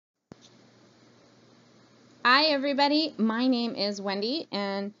Hi everybody, my name is Wendy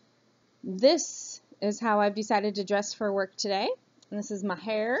and this is how I've decided to dress for work today. And this is my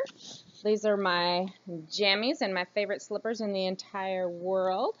hair. These are my jammies and my favorite slippers in the entire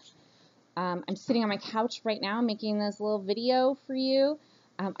world. I'm sitting on my couch right now making this little video for you.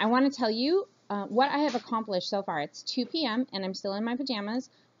 I want to tell you what I have accomplished so far. It's 2 p.m. and I'm still in my pajamas,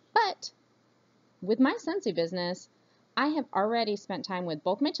 but with my Scentsy business, I have already spent time with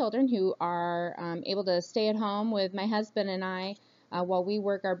both my children who are able to stay at home with my husband and I while we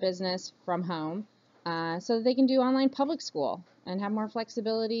work our business from home so that they can do online public school and have more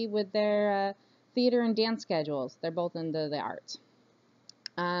flexibility with their theater and dance schedules. They're both into the arts.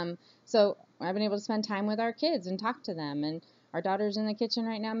 So I've been able to spend time with our kids and talk to them. And our daughter's in the kitchen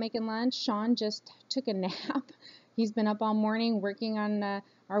right now making lunch. Shawn just took a nap. He's been up all morning working on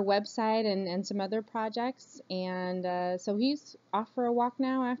our website and some other projects, and so he's off for a walk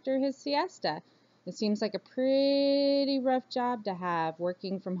now after his siesta. It seems like a pretty rough job to have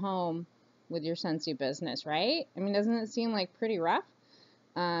working from home with your Scentsy business, right? I mean, doesn't it seem like pretty rough?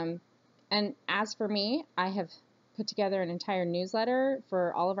 And as for me, I have put together an entire newsletter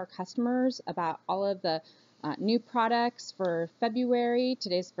for all of our customers about all of the new products for February.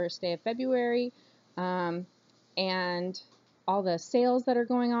 Today's the first day of February. And all the sales that are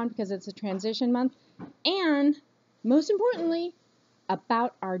going on because it's a transition month, and most importantly,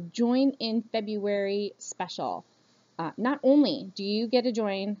 about our Join in February special. Not only do you get to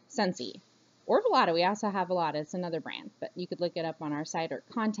join Scentsy or Velada, we also have Velada, it's another brand, but you could look it up on our site or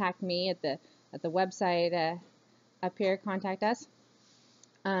contact me at the website up here, contact us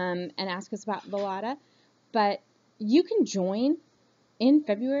and ask us about Velada. But you can join in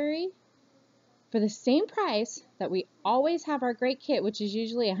February for the same price that we always have our great kit, which is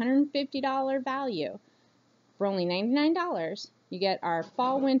usually $150 value. For only $99, you get our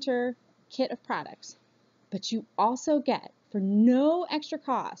fall-winter kit of products. But you also get, for no extra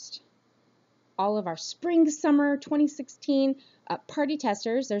cost, all of our spring-summer 2016 party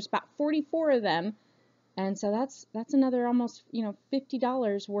testers. There's about 44 of them. And so that's another almost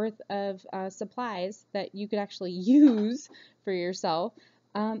 $50 worth of supplies that you could actually use for yourself.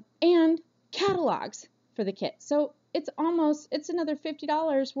 And catalogs for the kit. So it's another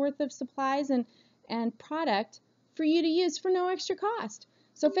 $50 worth of supplies and product for you to use for no extra cost.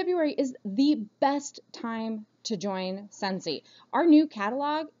 So February is the best time to join Scentsy. Our new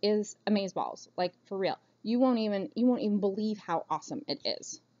catalog is amazeballs, like for real. You won't even believe how awesome it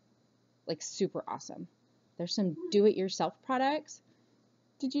is. Like super awesome. There's some do-it-yourself products.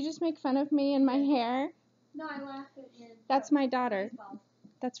 Did you just make fun of me and my hair? No, I laughed at your. That's my daughter.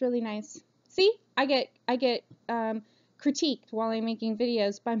 That's really nice. See, I get critiqued while I'm making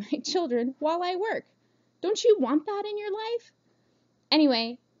videos by my children while I work. Don't you want that in your life?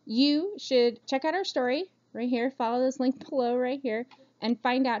 Anyway, you should check out our story right here. Follow this link below right here and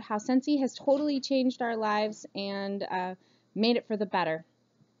find out how Scentsy has totally changed our lives and made it for the better.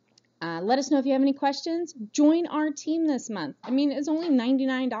 Let us know if you have any questions. Join our team this month. I mean, it's only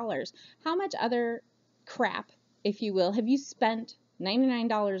 $99. How much other crap, if you will, have you spent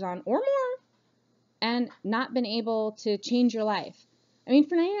 $99 on or more and not been able to change your life? I mean,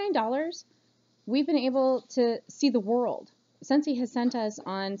 for $99, we've been able to see the world. Scentsy has sent us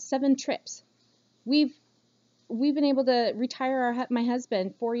on 7 trips. We've been able to retire my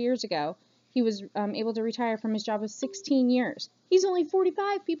husband 4 years ago. He was able to retire from his job of 16 years. He's only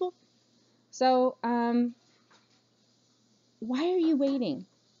 45, people. So why are you waiting?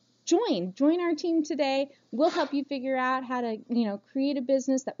 Join our team today. We'll help you figure out how to, create a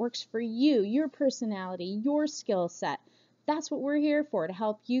business that works for you, your personality, your skill set. That's what we're here for, to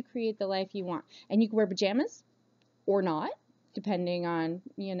help you create the life you want. And you can wear pajamas or not, depending on,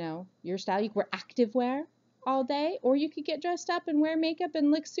 your style. You can wear active wear all day, or you could get dressed up and wear makeup and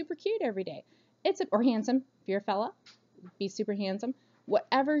look super cute every day. Or handsome. If you're a fella, be super handsome.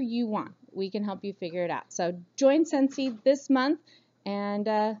 Whatever you want, we can help you figure it out. So join Scentsy this month and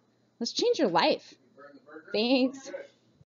let's change your life. Thanks.